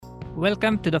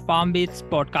Welcome to the Farm Beats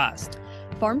podcast.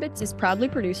 Farm Bits is proudly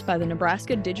produced by the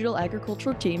Nebraska Digital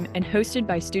Agricultural Team and hosted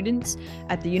by students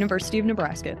at the University of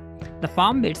Nebraska. The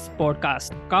Farm Bits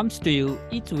podcast comes to you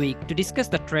each week to discuss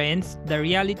the trends, the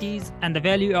realities, and the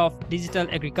value of digital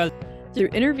agriculture. Through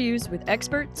interviews with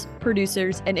experts,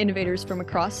 producers, and innovators from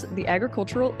across the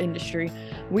agricultural industry,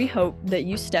 we hope that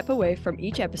you step away from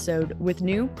each episode with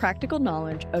new practical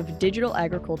knowledge of digital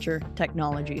agriculture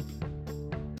technology.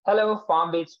 Hello,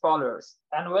 Farm Beats followers,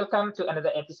 and welcome to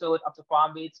another episode of the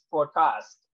Farm Beats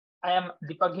podcast. I am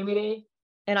Deepak Himire.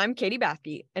 And I'm Katie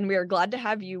Bathke, and we are glad to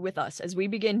have you with us as we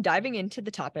begin diving into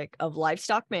the topic of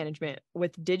livestock management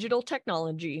with digital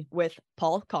technology with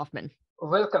Paul Kaufman.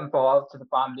 Welcome, Paul, to the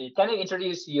Farm Beat. Can you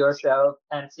introduce yourself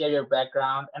and share your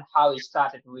background and how you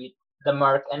started with the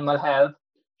Merck Animal Health?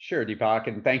 Sure, Deepak,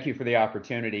 and thank you for the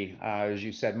opportunity. As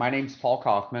you said, my name's Paul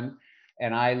Kaufman,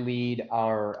 and I lead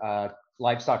our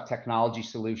livestock technology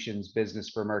solutions business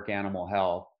for Merck Animal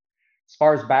Health. As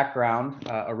far as background,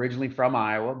 originally from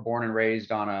Iowa, born and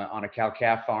raised on a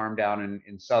cow-calf farm down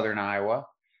in southern Iowa.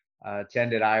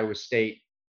 Attended Iowa State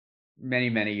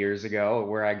many years ago,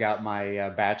 where I got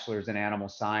my bachelor's in animal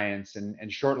science.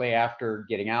 And shortly after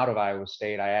getting out of Iowa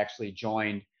State, I actually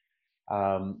joined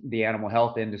the animal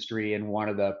health industry in one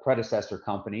of the predecessor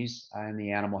companies in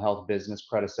the animal health business,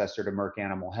 predecessor to Merck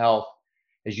Animal Health.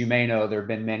 As you may know, there have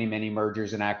been many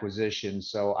mergers and acquisitions.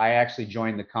 So I actually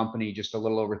joined the company just a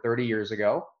little over 30 years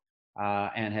ago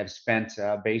and have spent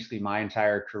basically my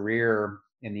entire career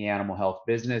in the animal health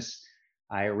business.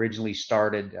 I originally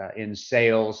started in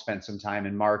sales, spent some time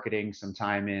in marketing, some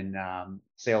time in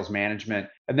sales management,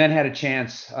 and then had a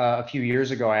chance a few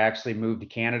years ago. I actually moved to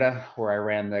Canada, where I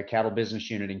ran the cattle business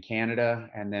unit in Canada.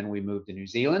 And then we moved to New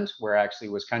Zealand, where I actually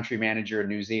was country manager in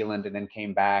New Zealand, and then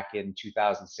came back in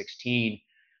 2016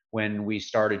 when we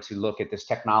started to look at this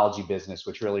technology business,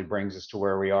 which really brings us to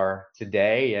where we are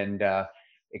today. And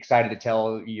excited to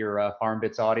tell your Farm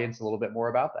Bits audience a little bit more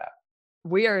about that.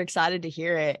 We are excited to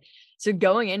hear it. So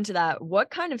going into that, what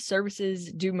kind of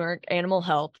services do Merck Animal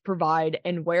Health provide,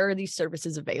 and where are these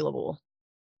services available?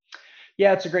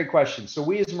 Yeah, it's a great question. So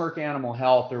we as Merck Animal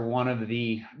Health are one of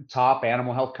the top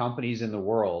animal health companies in the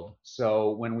world.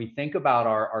 So when we think about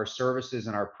our services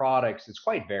and our products, it's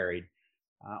quite varied.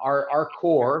 Our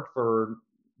core for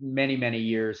many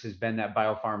years has been that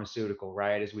biopharmaceutical,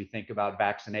 right? As we think about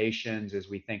vaccinations, as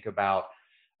we think about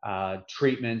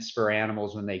treatments for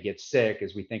animals when they get sick,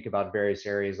 as we think about various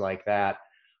areas like that,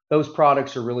 those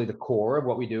products are really the core of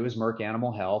what we do as Merck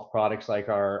Animal Health. Products like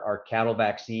our cattle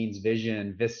vaccines,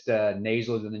 Vision, Vista,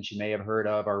 nasal that you may have heard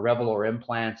of, our Revelor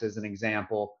implants as an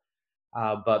example.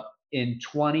 But in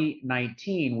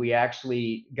 2019, we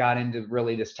actually got into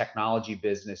really this technology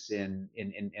business in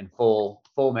full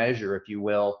measure, if you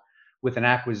will, with an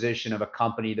acquisition of a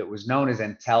company that was known as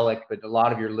Entelic, but a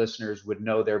lot of your listeners would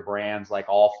know their brands like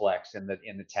Allflex in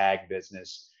the tag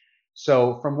business.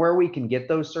 So from where we can get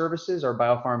those services, our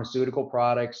biopharmaceutical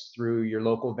products, through your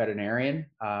local veterinarian,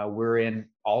 we're in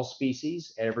all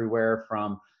species, everywhere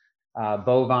from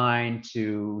bovine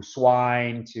to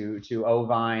swine to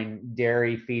ovine,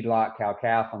 dairy, feedlot,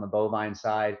 cow-calf on the bovine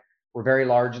side. We're very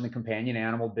large in the companion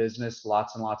animal business,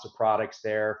 lots and lots of products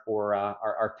there for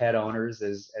our pet owners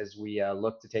as we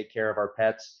look to take care of our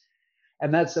pets.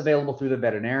 And that's available through the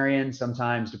veterinarian.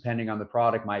 Sometimes, depending on the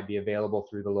product, might be available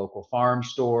through the local farm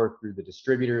store, through the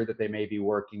distributor that they may be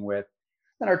working with.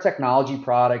 Then our technology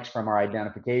products, from our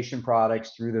identification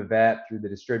products through the vet, through the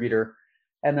distributor.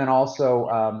 And then also,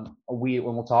 when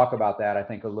we'll talk about that, I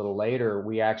think a little later,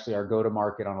 we actually, our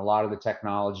go-to-market on a lot of the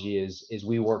technology is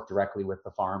we work directly with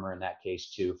the farmer in that case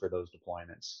too for those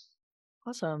deployments.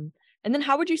 Awesome. And then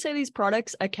how would you say these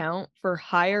products account for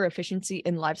higher efficiency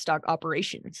in livestock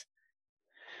operations?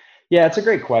 Yeah, it's a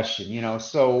great question.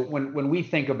 So when we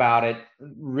think about it,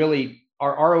 really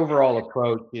our overall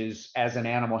approach is, as an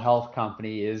animal health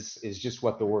company, is just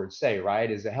what the words say, right?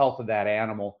 Is the health of that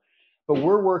animal. But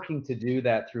we're working to do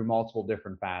that through multiple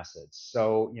different facets.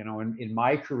 So, in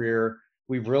my career,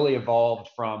 we've really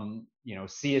evolved from,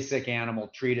 see a sick animal,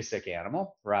 treat a sick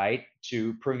animal, right?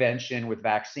 To prevention with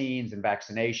vaccines and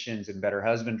vaccinations and better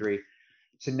husbandry.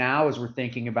 So now, as we're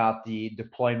thinking about the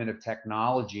deployment of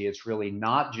technology, it's really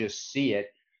not just see it,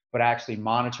 but actually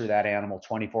monitor that animal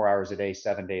 24 hours a day,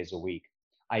 7 days a week.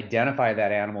 Identify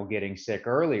that animal getting sick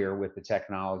earlier with the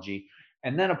technology,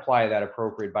 and then apply that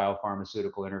appropriate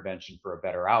biopharmaceutical intervention for a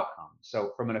better outcome.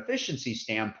 So from an efficiency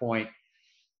standpoint,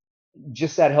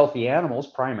 just that healthy animals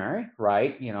primary,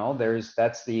 right?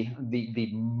 That's the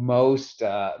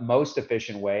most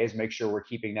efficient way, is make sure we're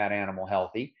keeping that animal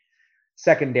healthy.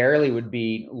 Secondarily would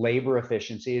be labor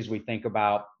efficiency as we think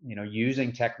about,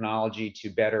 using technology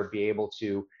to better be able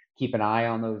to keep an eye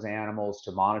on those animals,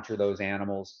 to monitor those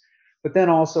animals. But then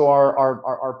also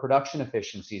our production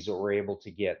efficiencies that we're able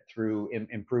to get through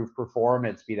improved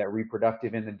performance, be that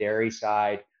reproductive in the dairy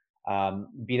side,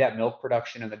 be that milk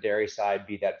production in the dairy side,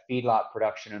 be that feedlot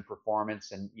production and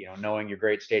performance. And, knowing your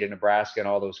great state of Nebraska and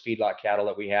all those feedlot cattle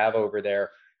that we have over there,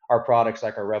 our products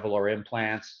like our Revelor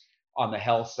implants. On the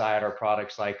health side, our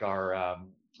products like our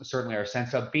certainly our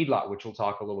SenseHub feedlot, which we'll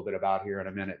talk a little bit about here in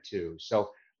a minute too.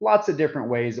 So lots of different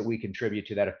ways that we contribute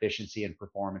to that efficiency and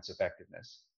performance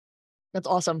effectiveness. That's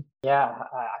awesome. Yeah,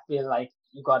 I feel like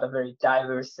you got a very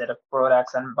diverse set of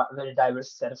products and very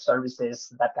diverse set of services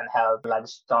that can help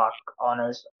livestock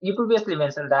owners. You previously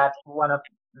mentioned that one of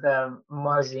the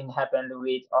merging happened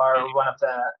with, or one of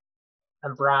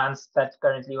the brands that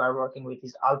currently you are working with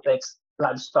is Alpex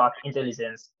Livestock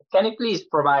Intelligence. Can you please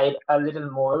provide a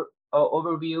little more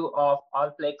overview of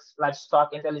Alpex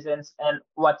Livestock Intelligence and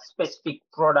what specific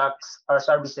products or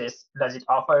services does it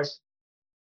offers?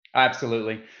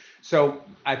 Absolutely. So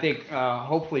I think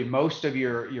hopefully most of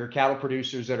your cattle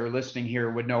producers that are listening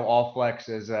here would know Allflex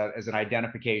as an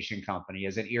identification company,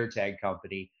 as an ear tag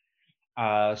company.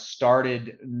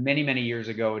 Started many years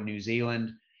ago in New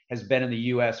Zealand, has been in the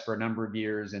U.S. for a number of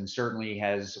years, and certainly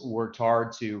has worked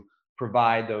hard to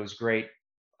provide those great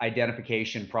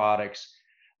identification products.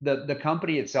 The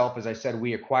company itself, as I said,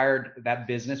 we acquired that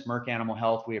business, Merck Animal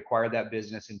Health. We acquired that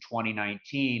business in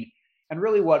 2019. And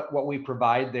really what we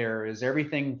provide there is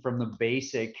everything from the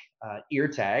basic ear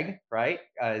tag, right?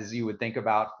 As you would think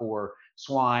about for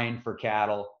swine, for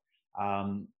cattle,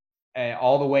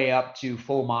 all the way up to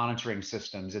full monitoring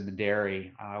systems in the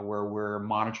dairy, where we're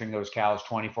monitoring those cows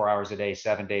 24 hours a day,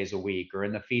 7 days a week, or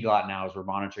in the feedlot now as we're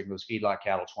monitoring those feedlot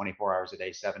cattle 24 hours a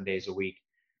day, 7 days a week.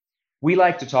 We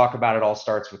like to talk about it all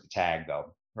starts with the tag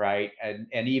though, right?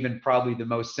 And even probably the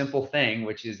most simple thing,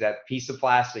 which is that piece of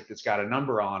plastic that's got a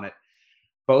number on it.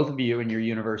 Both of you in your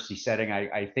university setting,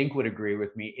 I think would agree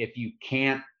with me. If you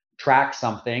can't track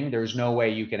something, there's no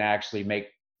way you can actually make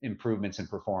improvements and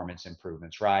performance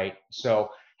improvements, right?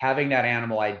 So having that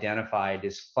animal identified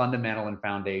is fundamental and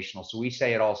foundational. So we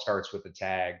say it all starts with the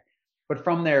tag. But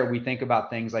from there, we think about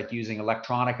things like using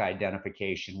electronic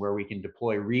identification, where we can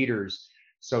deploy readers.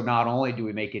 So not only do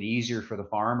we make it easier for the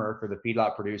farmer, for the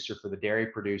feedlot producer, for the dairy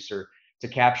producer to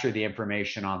capture the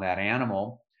information on that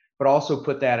animal, but also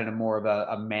put that in a more of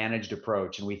a managed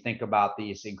approach. And we think about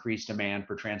this increased demand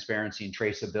for transparency and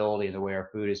traceability in the way our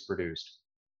food is produced.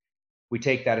 We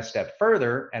take that a step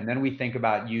further, and then we think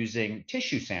about using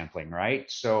tissue sampling, right?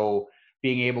 So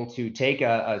being able to take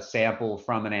a sample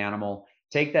from an animal,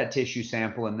 take that tissue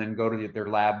sample, and then go to their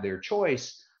lab, their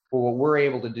choice. But what we're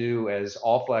able to do as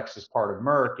Allflex, as part of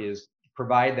Merck, is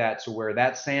provide that to where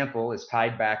that sample is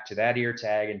tied back to that ear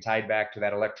tag and tied back to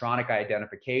that electronic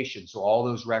identification, so all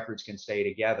those records can stay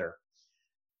together.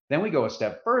 Then we go a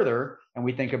step further and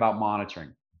we think about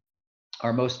monitoring.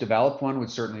 Our most developed one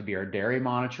would certainly be our dairy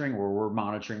monitoring, where we're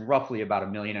monitoring roughly about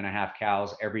 1.5 million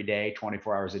cows every day,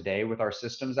 24 hours a day with our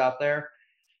systems out there.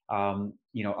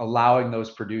 Allowing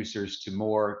those producers to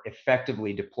more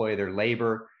effectively deploy their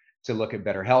labor, to look at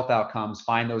better health outcomes,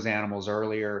 find those animals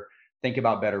earlier, think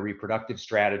about better reproductive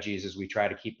strategies as we try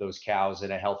to keep those cows in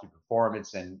a healthy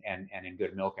performance and in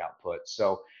good milk output.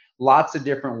 So lots of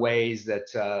different ways that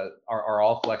our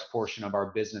Allflex portion of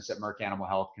our business at Merck Animal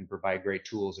Health can provide great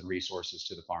tools and resources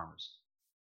to the farmers.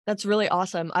 That's really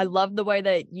awesome. I love the way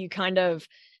that you kind of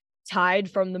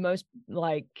tied from the most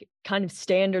kind of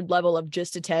standard level of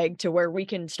just a tag to where we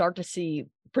can start to see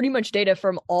pretty much data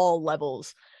from all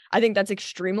levels. I think that's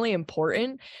extremely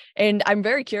important. And I'm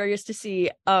very curious to see,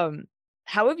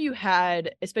 how have you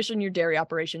had, especially in your dairy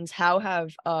operations, how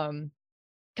have kind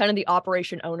of the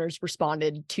operation owners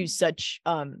responded to such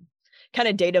kind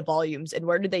of data volumes, and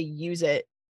where do they use it?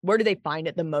 Where do they find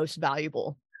it the most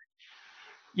valuable?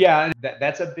 Yeah,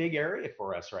 that's a big area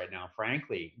for us right now,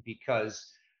 frankly,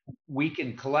 because we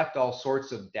can collect all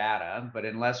sorts of data, but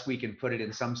unless we can put it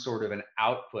in some sort of an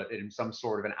output and in some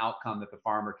sort of an outcome that the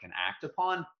farmer can act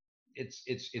upon,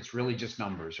 it's really just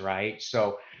numbers, right?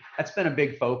 So that's been a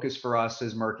big focus for us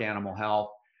as Merck Animal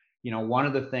Health. One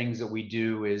of the things that we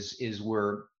do is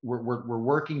we're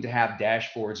working to have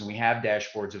dashboards, and we have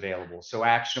dashboards available. So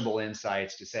actionable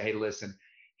insights to say, hey, listen,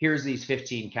 here's these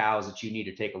 15 cows that you need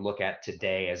to take a look at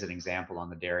today, as an example, on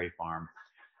the dairy farm.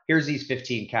 Here's these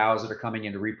 15 cows that are coming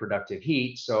into reproductive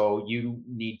heat. So you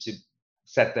need to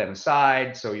set them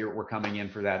aside. So we're coming in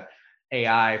for that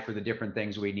AI, for the different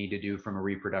things we need to do from a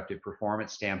reproductive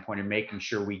performance standpoint, and making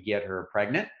sure we get her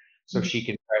pregnant so she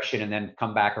can progression and then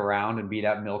come back around and be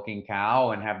that milking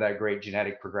cow and have that great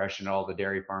genetic progression all the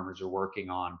dairy farmers are working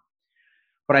on.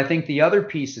 But I think the other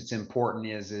piece that's important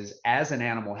is as an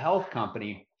animal health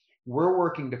company, we're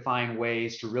working to find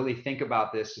ways to really think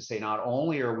about this, to say not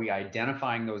only are we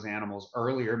identifying those animals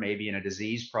earlier, maybe in a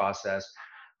disease process,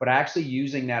 but actually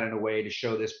using that in a way to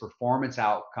show this performance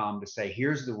outcome, to say,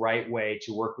 here's the right way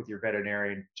to work with your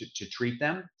veterinarian to treat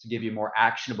them, to give you more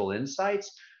actionable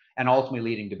insights, and ultimately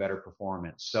leading to better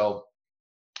performance. So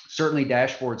certainly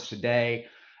dashboards today,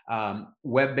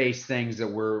 web-based things that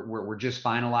we're just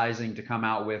finalizing to come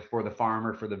out with for the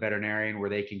farmer, for the veterinarian, where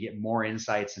they can get more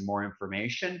insights and more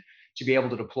information to be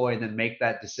able to deploy and then make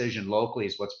that decision locally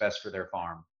is what's best for their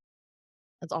farm.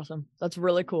 That's awesome. That's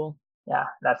really cool. Yeah,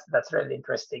 that's really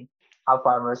interesting. How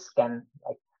farmers can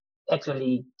like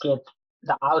actually get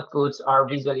the outputs or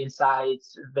visual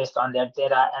insights based on their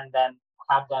data and then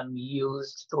have them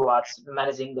used towards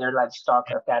managing their livestock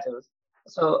or cattle.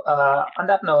 So on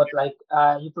that note, like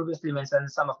you previously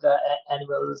mentioned, some of the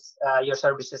animals your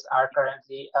services are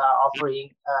currently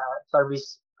offering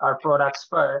service or products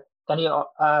for. Can you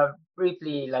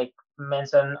briefly like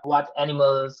mention what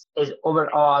animals is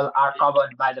overall are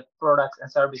covered by the products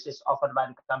and services offered by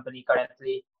the company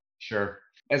currently? Sure.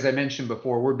 As I mentioned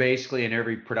before, we're basically in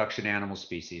every production animal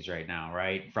species right now,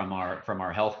 right? From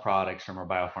our health products, from our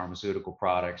biopharmaceutical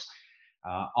products.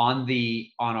 On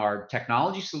our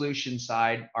technology solution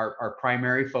side, our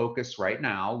primary focus right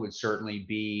now would certainly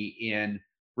be in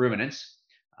ruminants.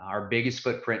 Our biggest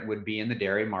footprint would be in the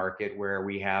dairy market, where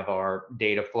we have our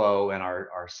data flow and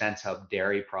our Sense Hub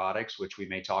dairy products, which we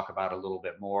may talk about a little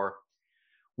bit more.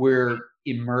 We're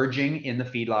emerging in the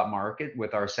feedlot market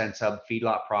with our Sense Hub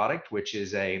feedlot product, which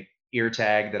is a ear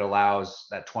tag that allows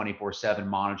that 24/7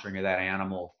 monitoring of that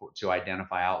animal to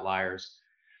identify outliers.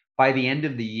 By the end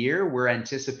of the year, we're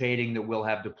anticipating that we'll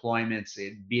have deployments,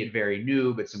 be it very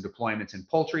new, but some deployments in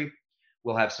poultry.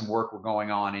 We'll have some work we're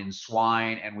going on in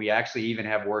swine, and we actually even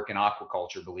have work in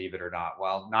aquaculture, believe it or not.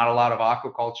 While not a lot of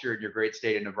aquaculture in your great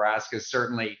state of Nebraska,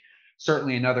 certainly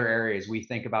in other areas, we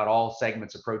think about all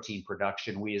segments of protein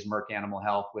production. We as Merck Animal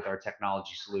Health with our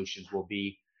technology solutions will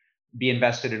be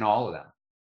invested in all of them.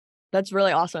 That's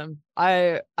really awesome.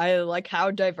 I like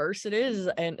how diverse it is,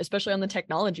 and especially on the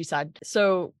technology side.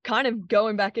 So kind of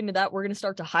going back into that, we're going to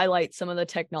start to highlight some of the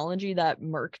technology that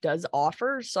Merck does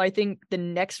offer. So I think the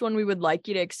next one we would like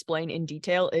you to explain in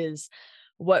detail is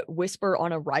what Whisper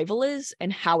on Arrival is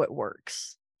and how it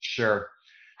works. Sure.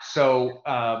 So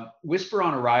Whisper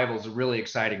on Arrival is a really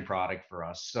exciting product for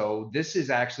us. So this is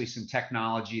actually some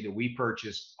technology that we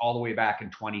purchased all the way back in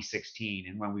 2016.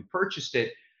 And when we purchased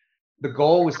it, the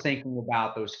goal was thinking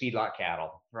about those feedlot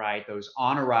cattle, right? Those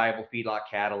on arrival feedlot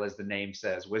cattle, as the name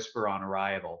says, Whisper on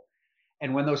Arrival.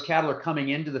 And when those cattle are coming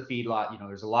into the feedlot,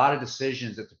 there's a lot of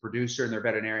decisions that the producer and their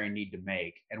veterinarian need to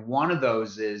make. And one of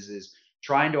those is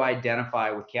trying to identify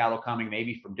with cattle coming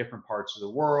maybe from different parts of the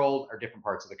world or different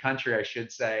parts of the country, I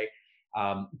should say,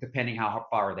 depending how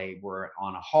far they were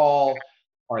on a haul.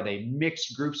 Are they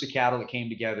mixed groups of cattle that came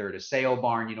together at a sale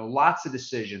barn? Lots of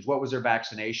decisions. What was their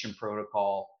vaccination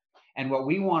protocol? And what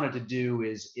we wanted to do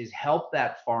is help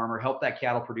that farmer, help that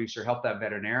cattle producer, help that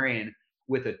veterinarian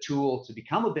with a tool to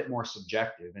become a bit more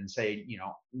subjective and say,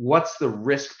 what's the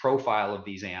risk profile of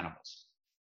these animals?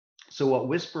 So what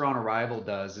Whisper on Arrival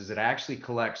does is it actually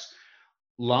collects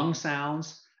lung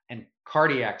sounds and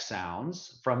cardiac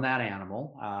sounds from that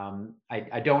animal.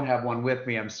 I don't have one with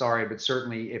me, I'm sorry, but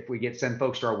certainly if we send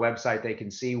folks to our website, they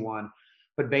can see one.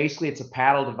 But basically it's a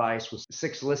paddle device with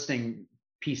 6 listening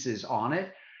pieces on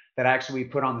it that actually we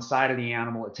put on the side of the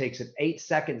animal. It takes an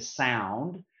 8-second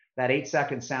sound. That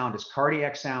 8-second sound is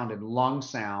cardiac sound and lung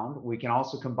sound. We can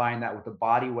also combine that with the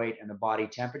body weight and the body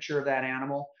temperature of that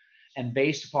animal. And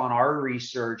based upon our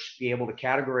research, be able to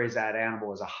categorize that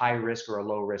animal as a high risk or a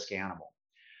low risk animal.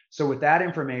 So with that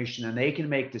information, then they can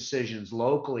make decisions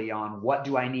locally on what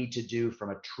do I need to do from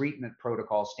a treatment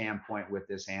protocol standpoint with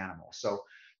this animal. So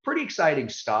pretty exciting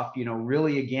stuff,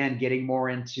 really, again, getting more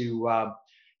into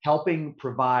helping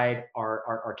provide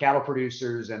our cattle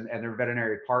producers and their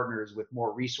veterinary partners with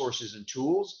more resources and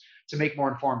tools to make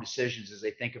more informed decisions as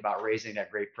they think about raising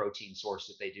that great protein source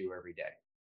that they do every day.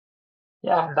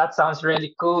 Yeah, that sounds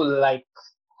really cool. Like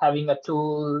having a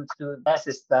tool to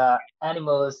assist the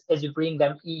animals as you bring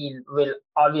them in will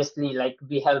obviously like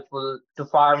be helpful to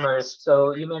farmers.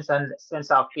 So you mentioned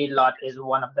Sense of Feedlot is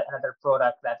one of the another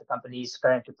product that the company is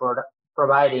currently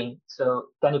providing. So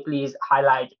can you please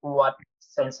highlight what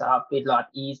Sense of Feedlot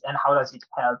is and how does it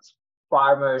help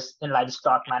farmers in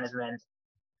livestock management?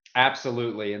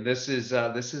 Absolutely. And this is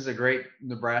a great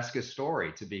Nebraska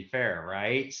story, to be fair,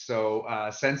 right? So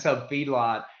Sense Hub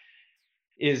Feedlot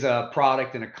is a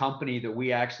product and a company that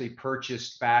we actually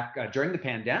purchased back during the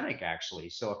pandemic, actually.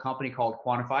 So a company called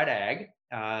Quantified Ag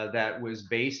that was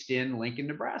based in Lincoln,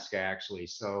 Nebraska, actually.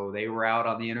 So they were out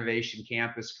on the innovation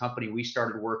campus, company we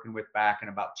started working with back in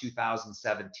about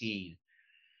 2017.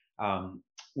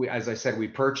 As I said, we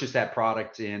purchased that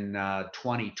product in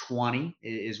 2020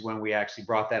 is when we actually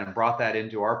brought that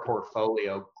into our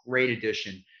portfolio. Great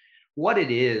addition. What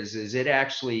it is it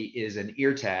actually is an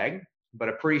ear tag, but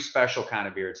a pretty special kind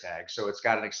of ear tag. So it's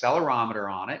got an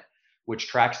accelerometer on it, which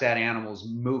tracks that animal's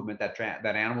movement, that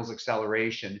animal's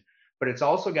acceleration. But it's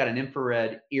also got an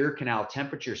infrared ear canal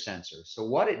temperature sensor. So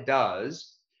what it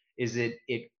does is it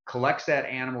collects that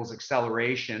animal's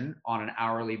acceleration on an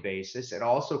hourly basis. It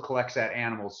also collects that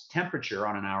animal's temperature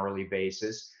on an hourly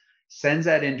basis, sends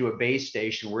that into a base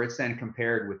station where it's then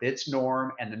compared with its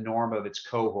norm and the norm of its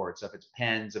cohorts, of its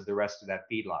pens, of the rest of that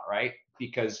feedlot, right?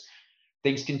 Because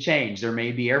things can change. There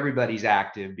may be everybody's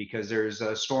active because there's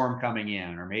a storm coming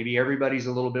in, or maybe everybody's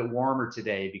a little bit warmer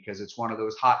today because it's one of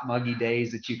those hot, muggy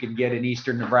days that you can get in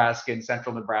eastern Nebraska and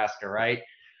central Nebraska, right?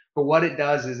 But what it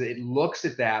does is it looks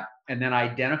at that and then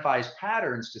identifies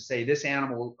patterns to say this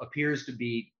animal appears to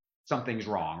be something's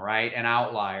wrong, right? An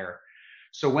outlier.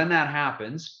 So when that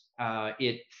happens,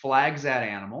 it flags that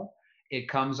animal. It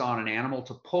comes on an animal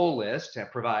to pull list to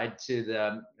provide to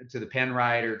the pen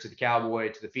rider, to the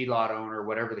cowboy, to the feedlot owner,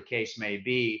 whatever the case may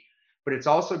be. But it's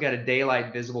also got a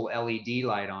daylight visible LED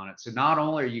light on it. So not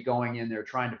only are you going in there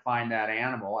trying to find that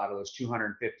animal out of those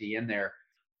 250 in there,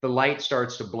 the light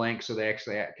starts to blink so they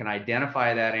actually can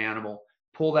identify that animal,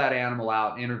 pull that animal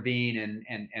out, intervene,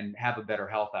 and have a better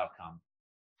health outcome.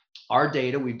 Our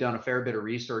data, we've done a fair bit of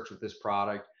research with this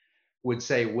product, would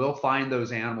say we'll find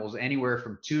those animals anywhere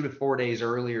from 2 to 4 days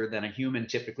earlier than a human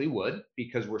typically would,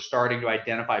 because we're starting to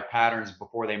identify patterns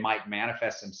before they might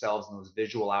manifest themselves in those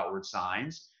visual outward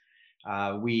signs.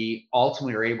 We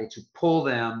ultimately are able to pull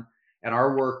them, and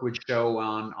our work would show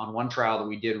on one trial that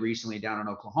we did recently down in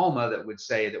Oklahoma that would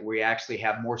say that we actually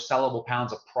have more sellable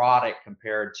pounds of product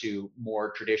compared to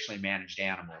more traditionally managed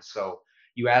animals. So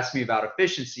you asked me about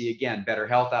efficiency. Again, better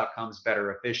health outcomes,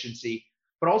 better efficiency,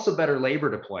 but also better labor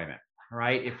deployment,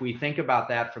 right? If we think about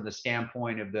that from the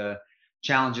standpoint of the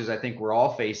challenges I think we're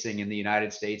all facing in the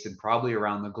United States and probably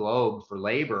around the globe for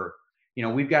labor,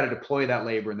 we've got to deploy that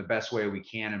labor in the best way we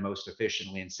can and most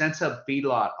efficiently. And Sense Hub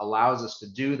Feedlot allows us to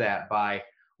do that by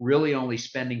really only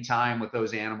spending time with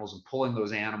those animals and pulling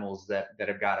those animals that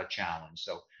have got a challenge.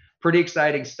 So pretty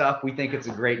exciting stuff. We think it's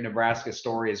a great Nebraska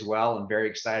story as well, and very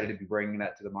excited to be bringing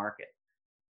that to the market.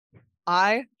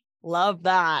 I love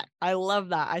that. I love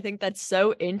that. I think that's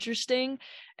so interesting.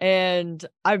 And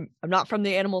I'm not from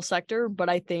the animal sector, but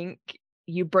I think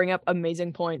you bring up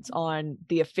amazing points on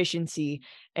the efficiency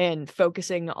and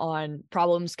focusing on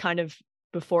problems kind of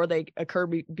before they occur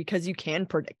because you can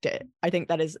predict it. I think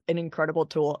that is an incredible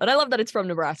tool. And I love that it's from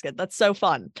Nebraska. That's so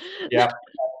fun. Yeah,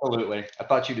 absolutely. I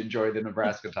thought you'd enjoy the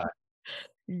Nebraska time.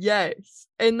 Yes.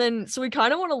 And then, so we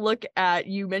kind of want to look at,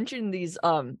 you mentioned these,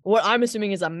 what I'm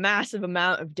assuming is a massive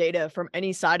amount of data from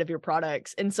any side of your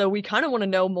products. And so we kind of want to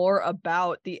know more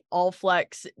about the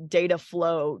AllFlex data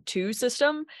flow 2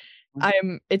 system.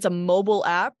 It's a mobile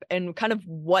app and kind of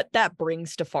what that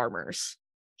brings to farmers.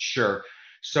 Sure.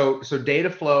 So data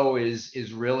flow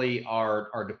is really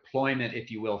our deployment,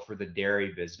 if you will, for the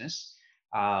dairy business.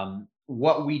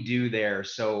 What we do there.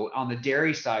 So on the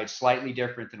dairy side, slightly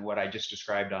different than what I just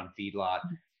described on feedlot.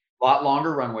 A lot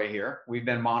longer runway here. We've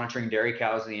been monitoring dairy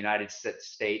cows in the United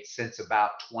States since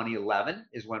about 2011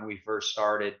 is when we first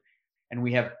started. And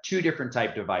we have 2 different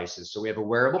type devices. So we have a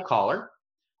wearable collar,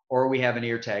 or we have an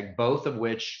ear tag, both of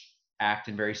which act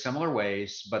in very similar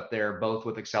ways, but they're both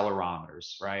with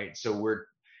accelerometers, right? So we're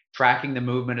tracking the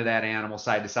movement of that animal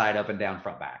side to side, up and down,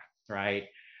 front, back, right?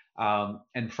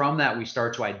 And from that, we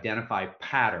start to identify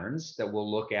patterns that we'll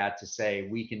look at to say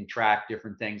we can track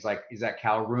different things like, is that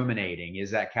cow ruminating?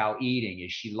 Is that cow eating?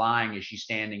 Is she lying? Is she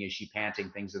standing? Is she panting?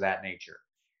 Things of that nature.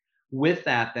 With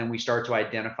that, then we start to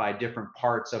identify different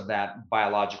parts of that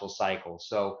biological cycle.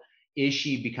 So is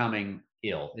she becoming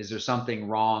ill? Is there something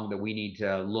wrong that we need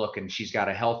to look? And she's got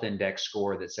a health index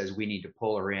score that says we need to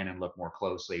pull her in and look more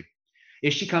closely.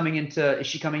 Is she coming into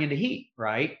heat,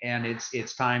 right? And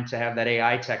it's time to have that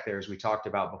AI tech there, as we talked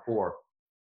about before.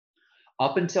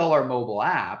 Up until our mobile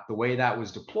app, the way that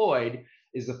was deployed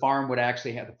is the farmer would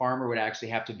actually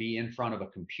have to be in front of a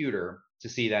computer to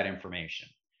see that information.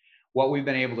 What we've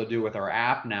been able to do with our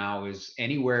app now is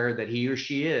anywhere that he or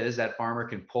she is, that farmer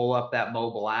can pull up that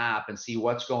mobile app and see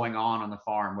what's going on the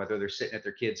farm, whether they're sitting at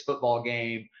their kid's football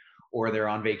game or they're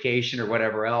on vacation or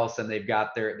whatever else, and they've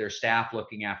got their staff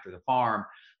looking after the farm.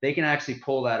 They can actually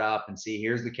pull that up and see,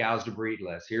 here's the cows to breed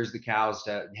list, here's the cows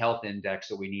to health index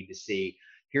that we need to see,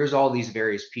 here's all these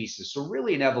various pieces. So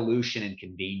really an evolution in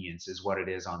convenience is what it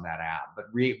is on that app, but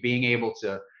being able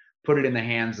to put it in the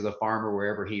hands of the farmer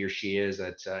wherever he or she is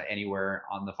at anywhere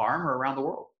on the farm or around the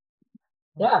world.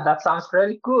 Yeah, that sounds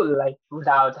really cool. Like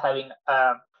without having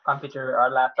a computer or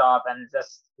laptop and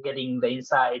just getting the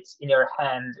insights in your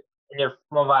hand, in your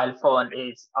mobile phone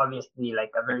is obviously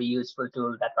like a very useful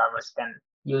tool that farmers can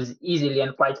use easily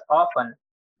and quite often.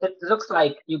 It looks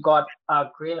like you got a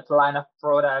great line of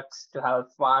products to help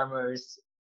farmers.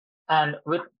 And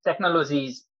with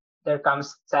technologies, there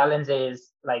comes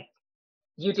challenges like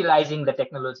utilizing the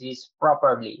technologies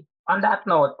properly. On that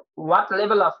note, what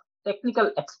level of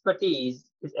technical expertise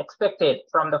is expected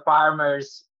from the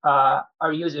farmers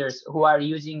or users who are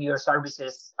using your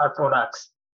services or products?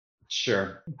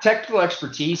 Sure. Technical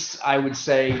expertise, I would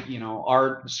say,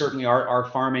 certainly our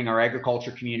farming, our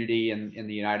agriculture community in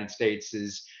the United States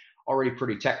is already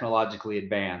pretty technologically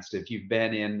advanced. If you've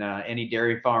been in any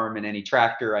dairy farm and any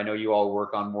tractor, I know you all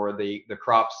work on more of the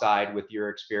crop side with your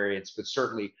experience, but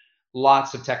certainly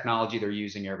lots of technology they're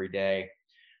using every day.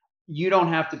 You don't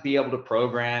have to be able to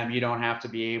program. You don't have to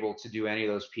be able to do any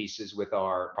of those pieces with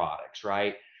our products,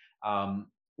 right?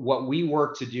 What we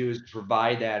work to do is to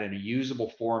provide that in a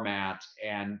usable format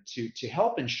and to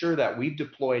help ensure that we've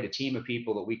deployed a team of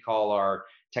people that we call our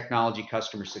technology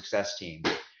customer success team.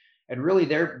 And really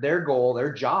their goal,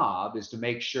 their job is to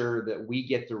make sure that we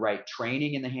get the right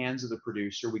training in the hands of the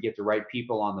producer, we get the right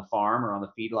people on the farm or on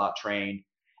the feedlot trained,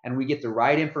 and we get the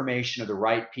right information to the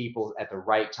right people at the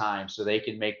right time so they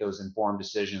can make those informed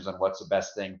decisions on what's the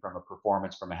best thing from a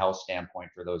performance, from a health standpoint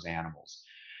for those animals.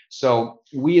 So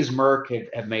we as Merck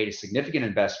have made a significant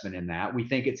investment in that. We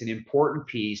think it's an important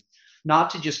piece, not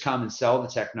to just come and sell the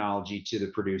technology to the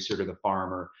producer, to the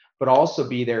farmer, but also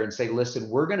be there and say, listen,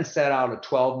 we're going to set out a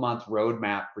 12-month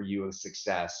roadmap for you of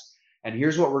success. And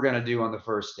here's what we're going to do on the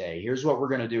first day. Here's what we're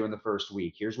going to do in the first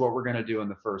week. Here's what we're going to do in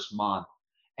the first month.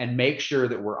 And make sure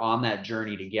that we're on that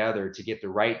journey together to get the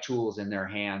right tools in their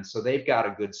hands so they've got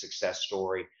a good success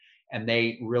story and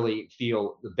they really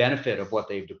feel the benefit of what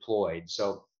they've deployed.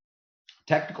 So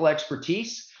technical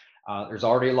expertise, there's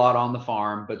already a lot on the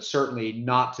farm, but certainly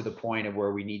not to the point of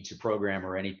where we need to program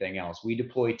or anything else. We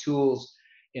deploy tools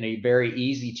in a very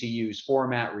easy to use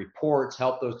format, reports,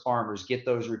 help those farmers get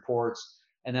those reports.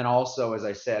 And then also, as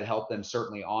I said, help them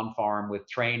certainly on farm with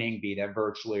training, be that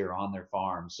virtually or on their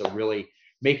farm. So really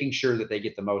making sure that they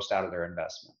get the most out of their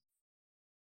investment.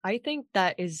 I think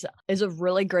that is a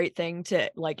really great thing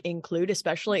to like include,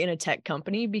 especially in a tech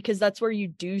company, because that's where you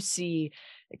do see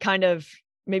kind of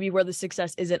maybe where the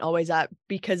success isn't always at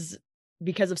because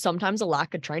of sometimes a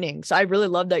lack of training. So I really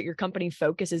love that your company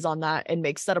focuses on that and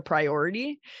makes that a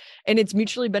priority, and it's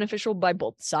mutually beneficial by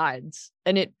both sides.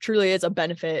 And it truly is a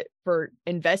benefit for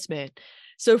investment.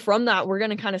 So from that, we're going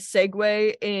to kind of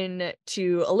segue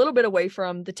into a little bit away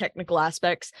from the technical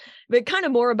aspects, but kind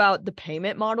of more about the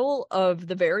payment model of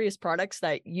the various products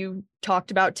that you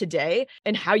talked about today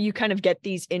and how you kind of get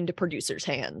these into producers'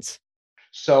 hands.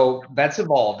 So that's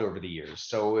evolved over the years.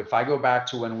 So if I go back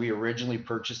to when we originally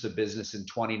purchased the business in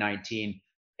 2019,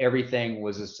 everything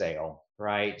was a sale,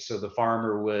 right? So the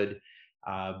farmer would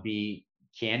be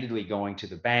candidly going to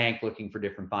the bank, looking for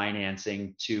different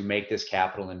financing to make this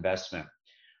capital investment.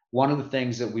 One of the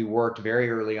things that we worked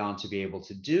very early on to be able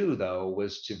to do, though,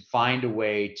 was to find a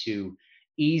way to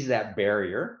ease that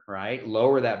barrier, right?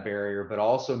 Lower that barrier, but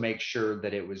also make sure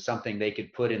that it was something they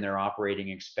could put in their operating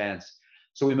expense.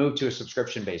 So we moved to a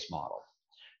subscription-based model.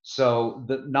 So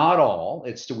not all,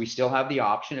 we still have the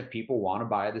option if people want to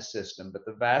buy the system, but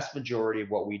the vast majority of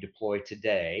what we deploy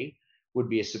today would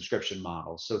be a subscription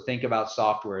model. So think about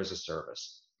software as a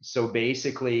service. So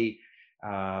basically,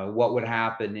 what would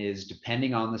happen is,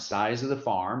 depending on the size of the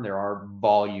farm, there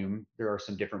are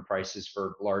some different prices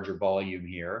for larger volume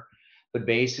here, but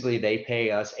basically they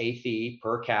pay us a fee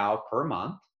per cow per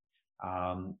month.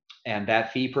 And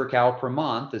that fee per cow per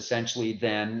month essentially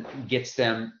then gets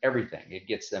them everything. It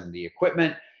gets them the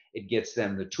equipment, it gets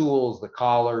them the tools, the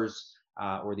collars,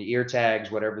 or the ear tags,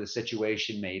 whatever the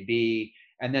situation may be,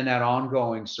 and then that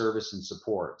ongoing service and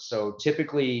support. So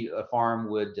typically a farm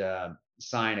would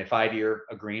sign a 5-year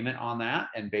agreement on that.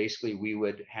 And basically we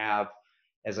would have,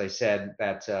 as I said,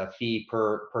 that fee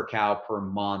per cow per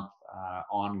month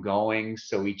ongoing.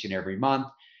 So each and every month,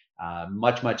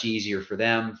 much easier for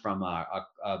them from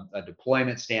a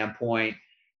deployment standpoint.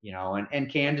 And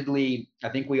candidly, I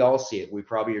think we all see it. We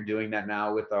probably are doing that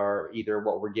now with either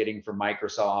what we're getting from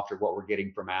Microsoft or what we're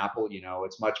getting from Apple.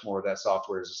 It's much more of that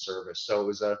software as a service. So it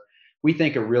was we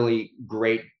think a really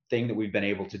great thing that we've been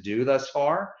able to do thus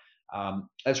far.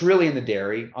 That's really in the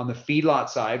dairy. On the feedlot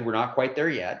side, we're not quite there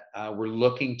yet. We're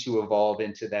looking to evolve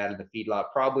into that in the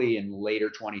feedlot, probably in later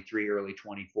 23, early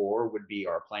 24 would be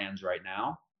our plans right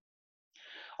now.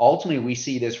 Ultimately, we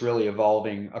see this really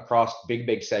evolving across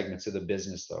big segments of the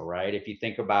business, though, right? If you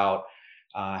think about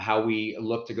how we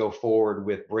look to go forward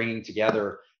with bringing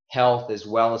together health as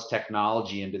well as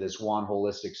technology into this one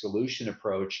holistic solution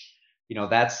approach,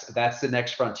 that's the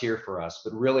next frontier for us.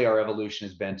 But really, our evolution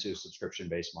has been to a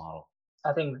subscription-based model.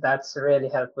 I think that's really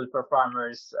helpful for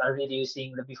farmers,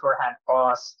 reducing the beforehand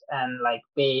cost and like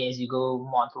pay as you go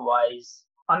month-wise.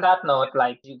 On that note,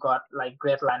 like you got like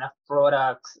great line of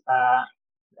products,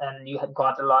 and you have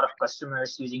got a lot of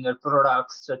customers using your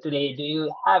products. So today, do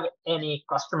you have any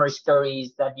customer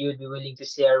stories that you'd be willing to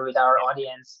share with our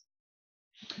audience?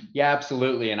 Yeah,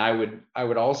 absolutely. And I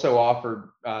would also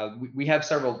offer, we have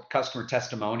several customer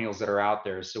testimonials that are out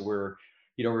there. So we're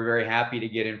very happy to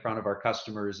get in front of our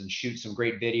customers and shoot some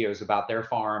great videos about their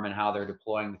farm and how they're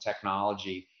deploying the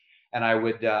technology. And I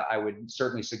would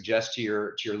certainly suggest to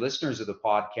your listeners of the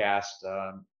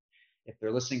podcast, if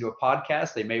they're listening to a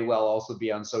podcast, they may well also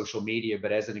be on social media.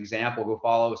 But as an example, go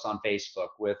follow us on Facebook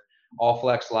with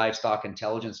Allflex Livestock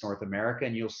Intelligence North America,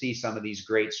 and you'll see some of these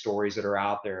great stories that are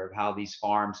out there of how these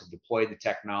farms have deployed the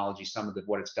technology, some of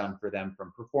what it's done for them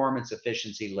from performance,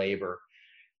 efficiency, labor.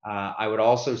 I would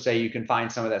also say you can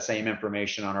find some of that same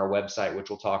information on our website,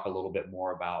 which we'll talk a little bit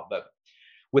more about. But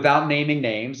without naming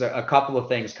names, a couple of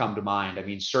things come to mind. I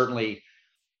mean, certainly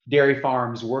dairy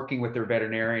farms working with their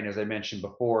veterinarian, as I mentioned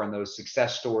before, and those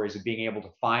success stories of being able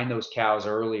to find those cows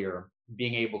earlier,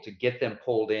 being able to get them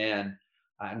pulled in.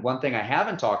 And one thing I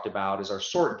haven't talked about is our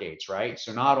sort gates, right?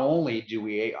 So not only do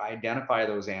we identify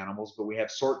those animals, but we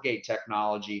have sort gate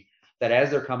technology that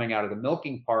as they're coming out of the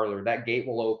milking parlor, that gate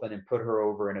will open and put her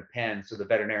over in a pen so the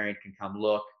veterinarian can come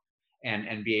look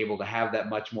and be able to have that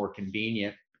much more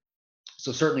convenient.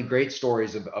 So certainly great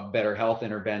stories of better health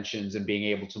interventions and being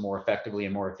able to more effectively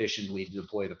and more efficiently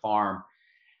deploy the farm.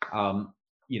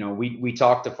 We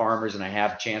talk to farmers, and I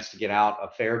have a chance to get out a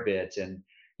fair bit. And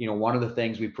one of the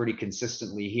things we pretty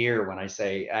consistently hear when I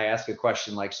ask a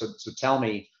question like, so tell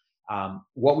me,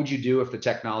 what would you do if the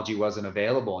technology wasn't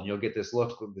available? And you'll get this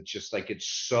look that's just like, it's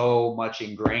so much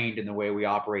ingrained in the way we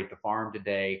operate the farm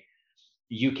today.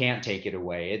 You can't take it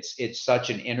away. It's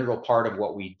such an integral part of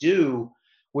what we do,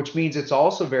 which means it's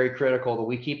also very critical that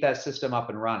we keep that system up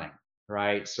and running,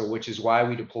 right? So which is why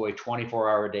we deploy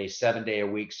 24-hour a day,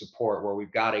 7-day-a-week support, where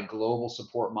we've got a global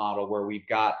support model, where we've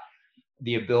got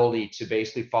the ability to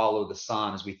basically follow the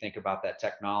sun as we think about that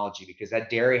technology, because that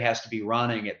dairy has to be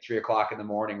running at 3:00 in the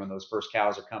morning when those first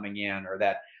cows are coming in, or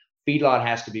that feedlot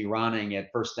has to be running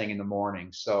at first thing in the morning.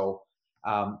 So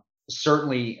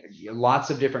certainly lots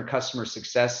of different customer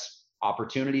success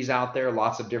opportunities out there,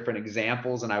 lots of different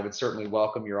examples. And I would certainly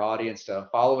welcome your audience to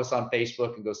follow us on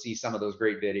Facebook and go see some of those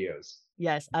great videos.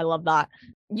 Yes, I love that.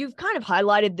 You've kind of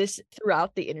highlighted this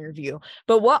throughout the interview,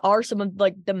 but what are some of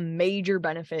like the major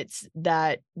benefits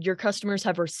that your customers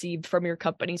have received from your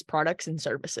company's products and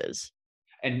services?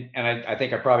 And I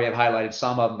think I probably have highlighted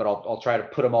some of them, but I'll try to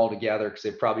put them all together because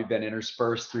they've probably been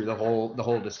interspersed through the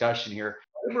whole discussion here.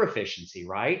 Labor efficiency,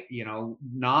 right?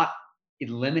 Not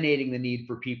eliminating the need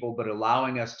for people, but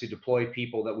allowing us to deploy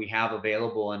people that we have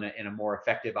available in a more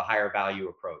effective, a higher value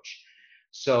approach.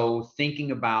 So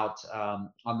thinking about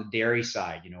on the dairy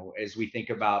side, as we think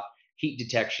about heat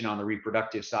detection on the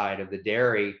reproductive side of the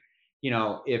dairy,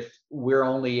 if we're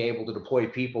only able to deploy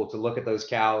people to look at those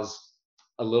cows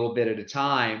a little bit at a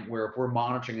time, where if we're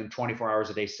monitoring them 24 hours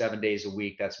a day, 7 days a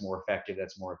week, that's more effective,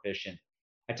 that's more efficient.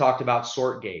 I talked about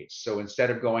sort gates. So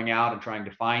instead of going out and trying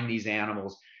to find these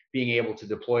animals, being able to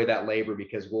deploy that labor,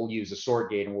 because we'll use a sort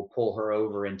gate and we'll pull her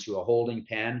over into a holding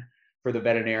pen for the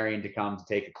veterinarian to come to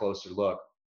take a closer look.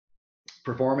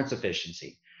 Performance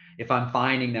efficiency. If I'm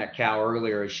finding that cow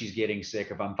earlier as she's getting sick,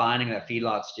 if I'm finding that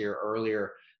feedlot steer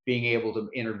earlier, being able to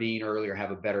intervene earlier,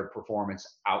 have a better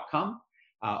performance outcome.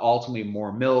 Ultimately,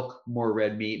 more milk, more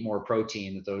red meat, more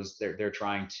protein that they're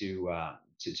trying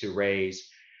to raise.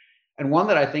 And one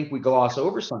that I think we gloss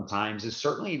over sometimes is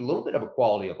certainly a little bit of a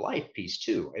quality of life piece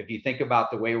too. If you think about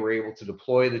the way we're able to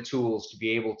deploy the tools to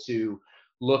be able to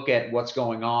look at what's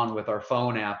going on with our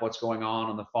phone app, what's going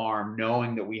on the farm,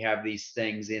 knowing that we have these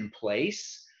things in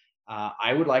place,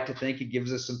 I would like to think it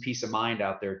gives us some peace of mind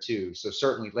out there too. So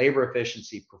certainly labor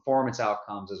efficiency, performance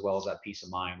outcomes, as well as that peace of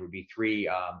mind would be three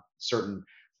certain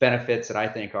benefits that I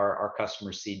think our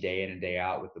customers see day in and day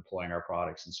out with deploying our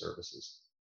products and services.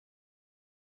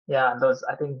 Yeah,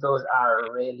 I think those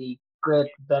are really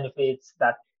great benefits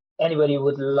that anybody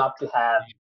would love to have.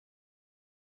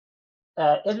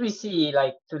 As we see,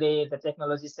 like today, the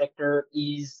technology sector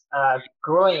is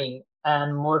growing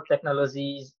and more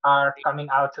technologies are coming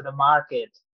out to the market.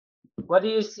 What do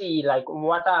you see? Like,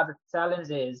 what are the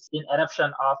challenges in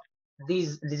adoption of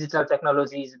these digital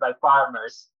technologies by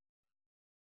farmers?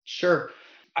 Sure.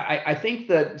 I think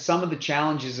that some of the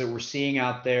challenges that we're seeing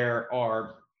out there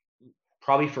are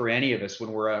probably for any of us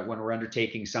when we're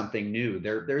undertaking something new.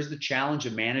 There's the challenge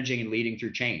of managing and leading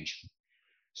through change.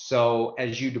 So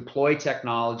as you deploy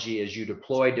technology, as you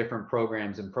deploy different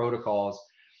programs and protocols,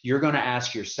 you're going to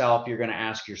ask yourself, you're going to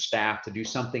ask your staff to do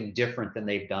something different than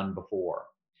they've done before.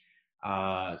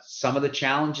 Some of the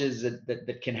challenges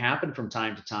that can happen from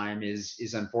time to time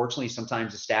is unfortunately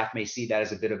sometimes the staff may see that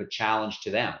as a bit of a challenge to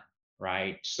them,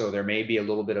 right? So there may be a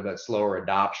little bit of a slower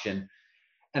adoption.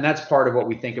 And that's part of what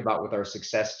we think about with our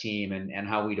success team and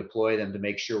how we deploy them to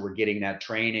make sure we're getting that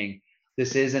training.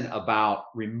 This isn't about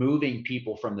removing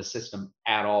people from the system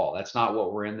at all. That's not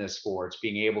what we're in this for. It's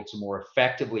being able to more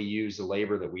effectively use the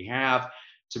labor that we have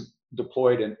to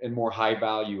deploy it in more high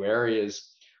value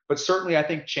areas. But certainly I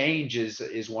think change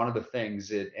is one of the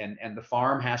things and the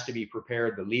farm has to be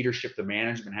prepared. The leadership, the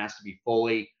management has to be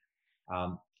fully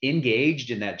engaged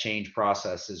in that change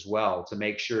process as well to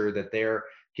make sure that they're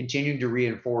continuing to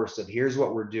reinforce that here's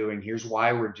what we're doing, here's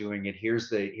why we're doing it,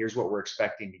 here's what we're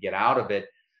expecting to get out of it,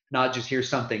 not just here's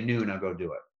something new, now go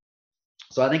do it.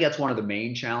 So I think that's one of the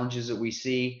main challenges that we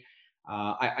see.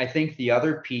 I think the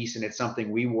other piece, and it's something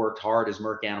we worked hard as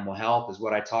Merck Animal Health, is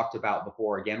what I talked about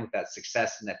before, again, with that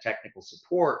success and that technical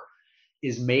support,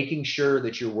 is making sure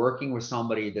that you're working with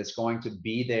somebody that's going to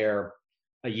be there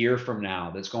a year from now,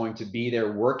 that's going to be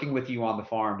there working with you on the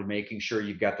farm to making sure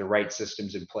you've got the right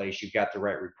systems in place, you've got the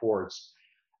right reports,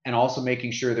 and also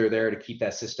making sure they're there to keep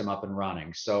that system up and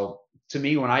running. So to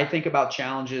me, when I think about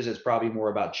challenges, it's probably more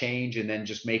about change and then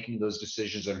just making those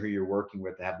decisions on who you're working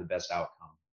with to have the best outcome.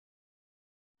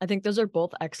 I think those are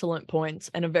both excellent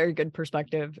points and a very good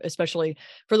perspective, especially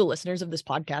for the listeners of this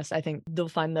podcast. I think they'll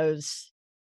find those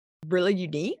really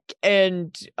unique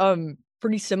and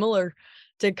pretty similar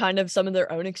to kind of some of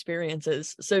their own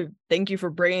experiences. So thank you for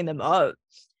bringing them up.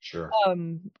 Sure.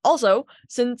 Also,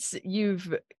 since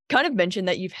you've kind of mentioned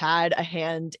that you've had a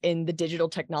hand in the digital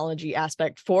technology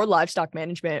aspect for livestock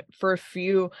management for a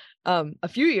few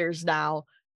years now,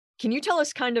 can you tell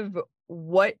us kind of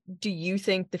what do you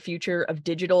think the future of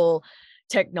digital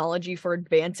technology for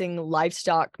advancing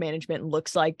livestock management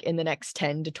looks like in the next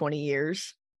 10 to 20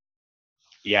 years?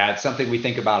 Yeah, it's something we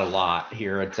think about a lot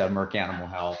here at Merck Animal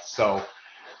Health. So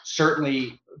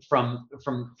certainly from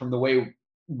the way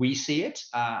we see it,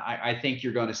 I think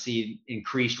you're going to see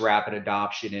increased rapid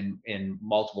adoption in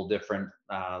multiple different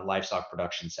livestock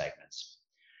production segments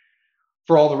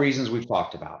for all the reasons we've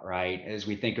talked about, right? As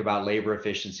we think about labor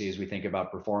efficiency, as we think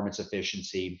about performance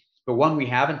efficiency. But one we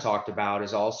haven't talked about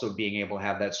is also being able to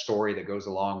have that story that goes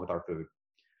along with our food.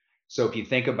 So if you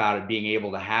think about it, being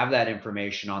able to have that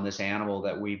information on this animal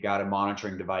that we've got a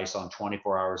monitoring device on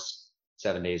 24 hours,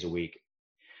 7 days a week.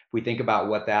 If we think about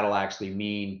what that'll actually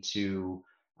mean to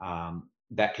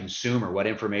that consumer, what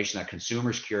information that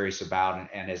consumer's curious about,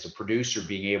 and as a producer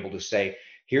being able to say,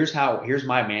 here's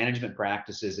my management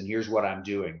practices and here's what I'm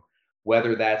doing,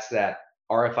 whether that's that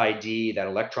RFID, that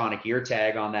electronic ear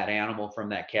tag on that animal from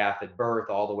that calf at birth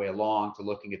all the way along to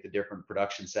looking at the different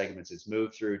production segments it's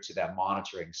moved through to that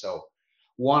monitoring. So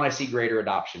one, I see greater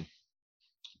adoption.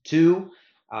 Two,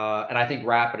 and I think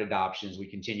rapid adoption as we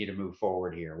continue to move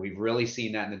forward here. We've really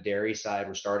seen that in the dairy side.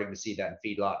 We're starting to see that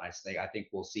in feedlot. And I think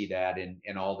we'll see that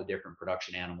in all the different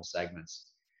production animal segments.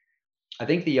 I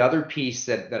think the other piece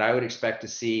that I would expect to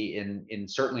see in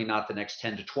certainly not the next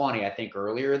 10 to 20, I think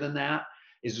earlier than that,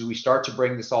 is we start to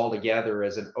bring this all together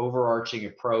as an overarching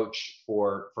approach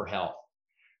for health.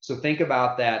 So think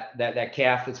about that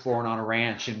calf that's born on a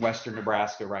ranch in Western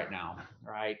Nebraska right now,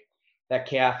 right? That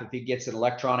calf, if it gets an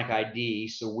electronic ID,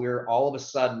 so we're all of a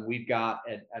sudden we've got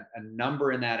a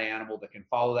number in that animal that can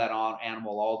follow that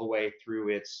animal all the way through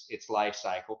its life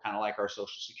cycle, kind of like our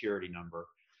social security number.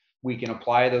 We can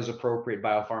apply those appropriate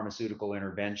biopharmaceutical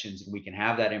interventions, and we can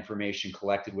have that information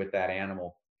collected with that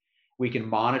animal. We can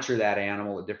monitor that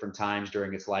animal at different times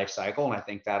during its life cycle, and I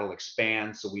think that'll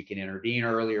expand so we can intervene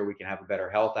earlier, we can have a better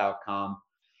health outcome,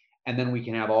 and then we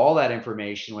can have all that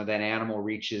information when that animal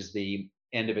reaches the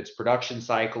end of its production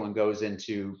cycle and goes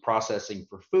into processing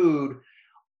for food,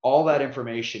 all that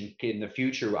information in the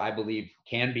future, I believe,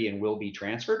 can be and will be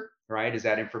transferred, right? As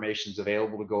that information is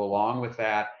available to go along with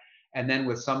that. And then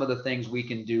with some of the things we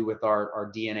can do with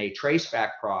our DNA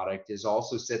traceback product is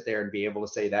also sit there and be able to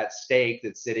say that steak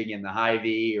that's sitting in the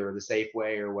Hy-Vee or the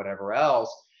Safeway or whatever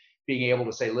else, being able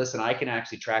to say, listen, I can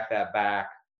actually track that back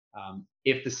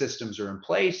if the systems are in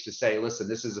place to say, listen,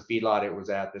 this is a feedlot it was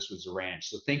at, this was a ranch.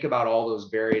 So think about all those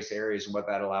various areas and what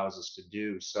that allows us to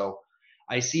do. So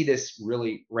I see this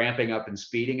really ramping up and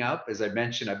speeding up. As I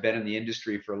mentioned, I've been in the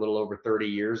industry for a little over 30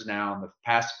 years now, and the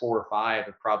past 4 or 5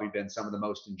 have probably been some of the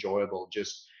most enjoyable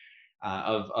just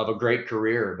of a great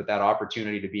career, but that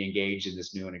opportunity to be engaged in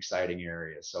this new and exciting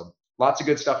area. So lots of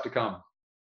good stuff to come.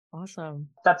 Awesome.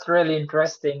 That's really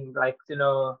interesting, like to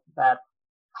know that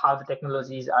how the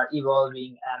technologies are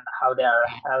evolving and how they are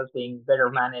helping better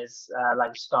manage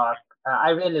livestock.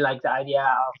 I really like the idea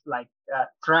of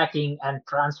tracking and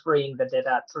transferring the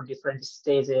data through different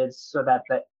stages so that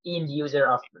the end user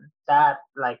of that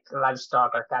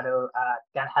livestock or cattle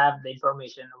can have the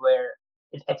information where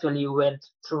it actually went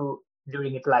through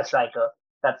during its life cycle.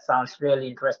 That sounds really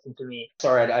interesting to me.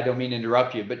 Sorry, I don't mean to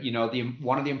interrupt you, but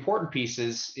one of the important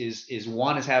pieces is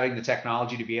one is having the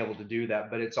technology to be able to do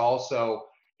that, but it's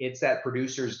that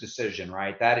producer's decision,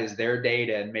 right? That is their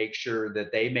data, and make sure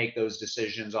that they make those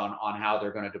decisions on how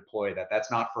they're going to deploy that.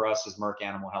 That's not for us as Merck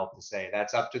Animal Health to say.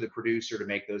 That's up to the producer to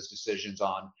make those decisions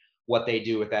on what they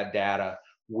do with that data.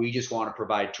 We just want to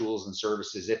provide tools and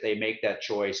services if they make that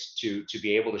choice to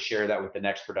be able to share that with the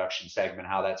next production segment,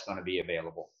 how that's going to be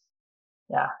available.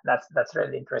 Yeah, that's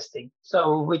really interesting.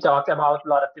 So we talked about a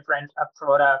lot of different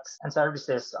products and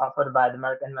services offered by the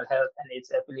Merck Animal Health and its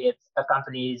affiliate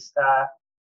companies.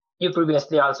 You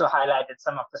previously also highlighted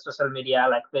some of the social media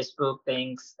like Facebook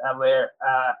things where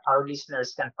our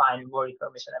listeners can find more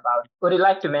information about. Would you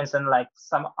like to mention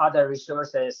some other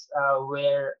resources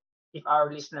where if our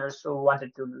listeners who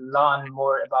wanted to learn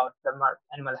more about the Merck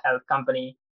Animal Health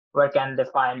company, where can they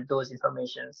find those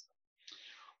informations?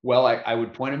 Well, I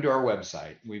would point them to our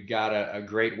website. We've got a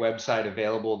great website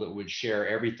available that would share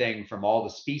everything from all the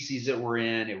species that we're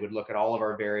in. It would look at all of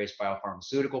our various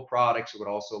biopharmaceutical products. It would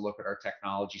also look at our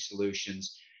technology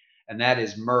solutions. And that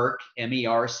is Merck,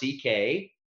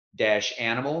 MERCK,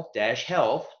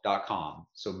 -animal-health.com.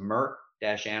 So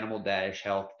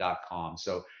Merck-animal-health.com.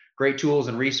 So great tools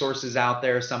and resources out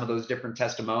there. Some of those different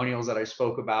testimonials that I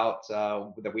spoke about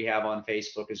that we have on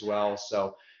Facebook as well.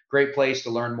 So great place to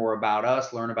learn more about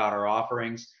us, learn about our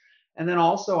offerings. And then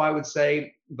also, I would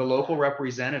say the local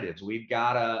representatives. We've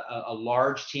got a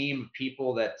large team of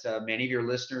people that many of your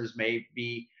listeners may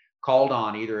be called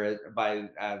on, either by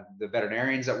the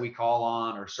veterinarians that we call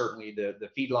on, or certainly the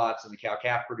feedlots and the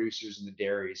cow-calf producers and the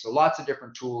dairies. So lots of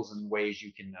different tools and ways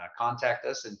you can contact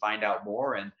us and find out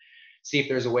more and see if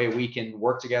there's a way we can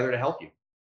work together to help you.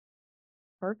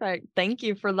 Perfect. Thank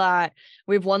you for that.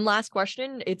 We have one last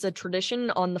question. It's a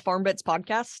tradition on the Farm Bits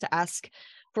podcast to ask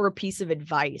for a piece of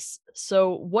advice.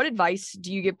 So what advice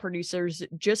do you give producers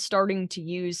just starting to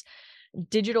use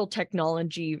digital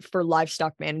technology for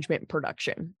livestock management and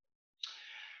production?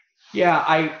 Yeah,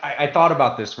 I thought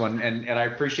about this one, and I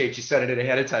appreciate you said it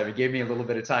ahead of time. It gave me a little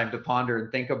bit of time to ponder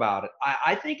and think about it.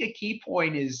 I think a key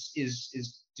point is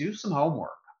do some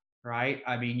homework. Right?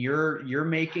 I mean, you're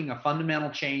making a fundamental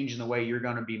change in the way you're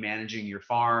going to be managing your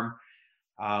farm.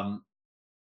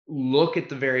 Look at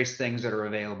the various things that are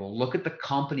available. Look at the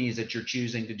companies that you're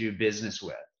choosing to do business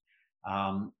with.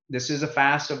 This is a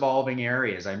fast evolving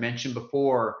area. As I mentioned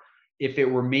before, if it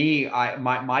were me,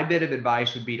 my bit of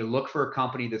advice would be to look for a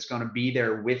company that's going to be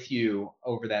there with you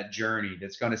over that journey,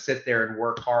 that's going to sit there and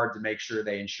work hard to make sure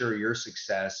they ensure your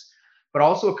success, but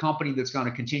also a company that's going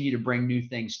to continue to bring new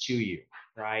things to you.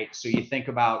 Right? So you think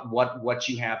about what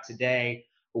you have today,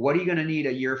 but what are you going to need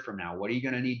a year from now? What are you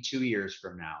going to need 2 years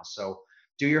from now? So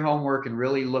do your homework and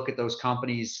really look at those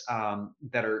companies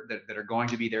that are going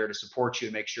to be there to support you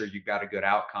and make sure you've got a good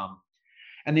outcome.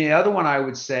 And the other one I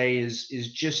would say is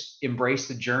just embrace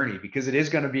the journey, because it is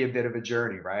going to be a bit of a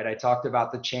journey, right? I talked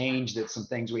about the change, that some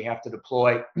things we have to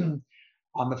deploy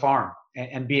on the farm,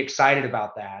 and be excited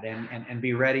about that, and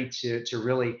be ready to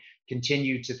really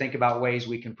continue to think about ways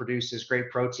we can produce this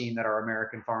great protein that our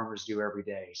American farmers do every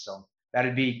day. So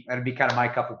that'd be kind of my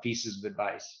couple pieces of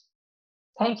advice.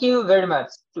 Thank you very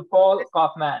much to Paul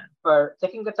Kaufman for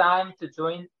taking the time to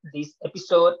join this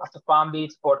episode of the Farm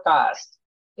Beats podcast.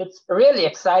 It's really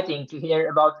exciting to hear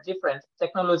about the different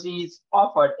technologies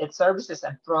offered its services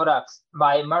and products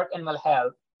by Merck Animal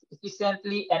Health to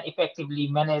efficiently and effectively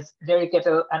manage dairy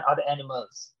cattle and other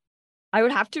animals. I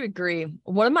would have to agree.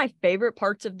 One of my favorite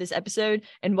parts of this episode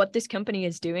and what this company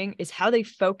is doing is how they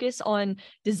focus on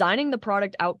designing the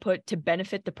product output to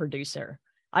benefit the producer.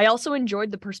 I also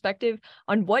enjoyed the perspective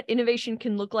on what innovation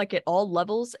can look like at all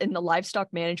levels in the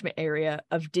livestock management area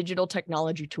of digital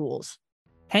technology tools.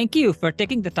 Thank you for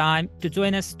taking the time to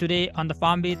join us today on the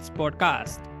Farm Beats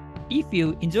podcast. If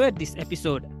you enjoyed this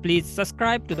episode, please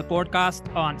subscribe to the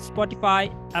podcast on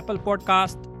Spotify, Apple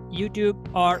Podcast, YouTube,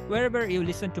 or wherever you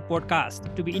listen to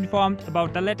podcasts to be informed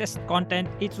about the latest content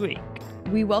each week.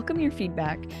 We welcome your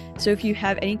feedback, so if you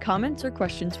have any comments or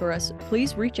questions for us,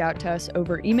 please reach out to us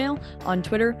over email, on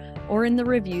Twitter, or in the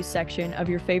reviews section of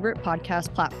your favorite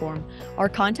podcast platform. Our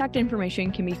contact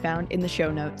information can be found in the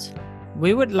show notes.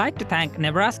 We would like to thank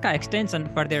Nebraska Extension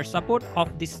for their support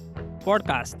of this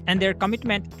podcast and their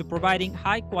commitment to providing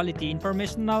high-quality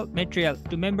informational material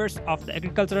to members of the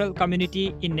agricultural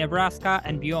community in Nebraska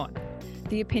and beyond.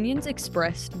 The opinions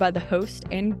expressed by the host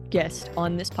and guest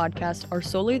on this podcast are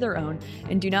solely their own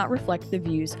and do not reflect the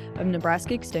views of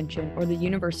Nebraska Extension or the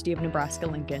University of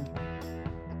Nebraska-Lincoln.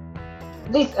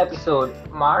 This episode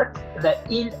marks the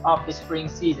end of the spring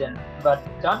season, but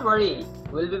don't worry,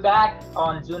 we'll be back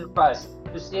on June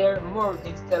 1st to share more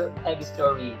digital ag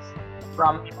stories.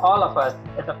 From all of us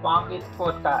at the Farm Beats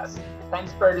podcast,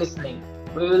 thanks for listening.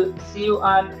 We will see you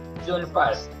on June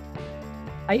 1st.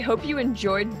 I hope you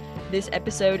enjoyed this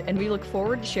episode, and we look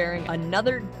forward to sharing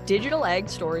another digital ag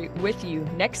story with you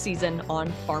next season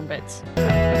on Farm Bits.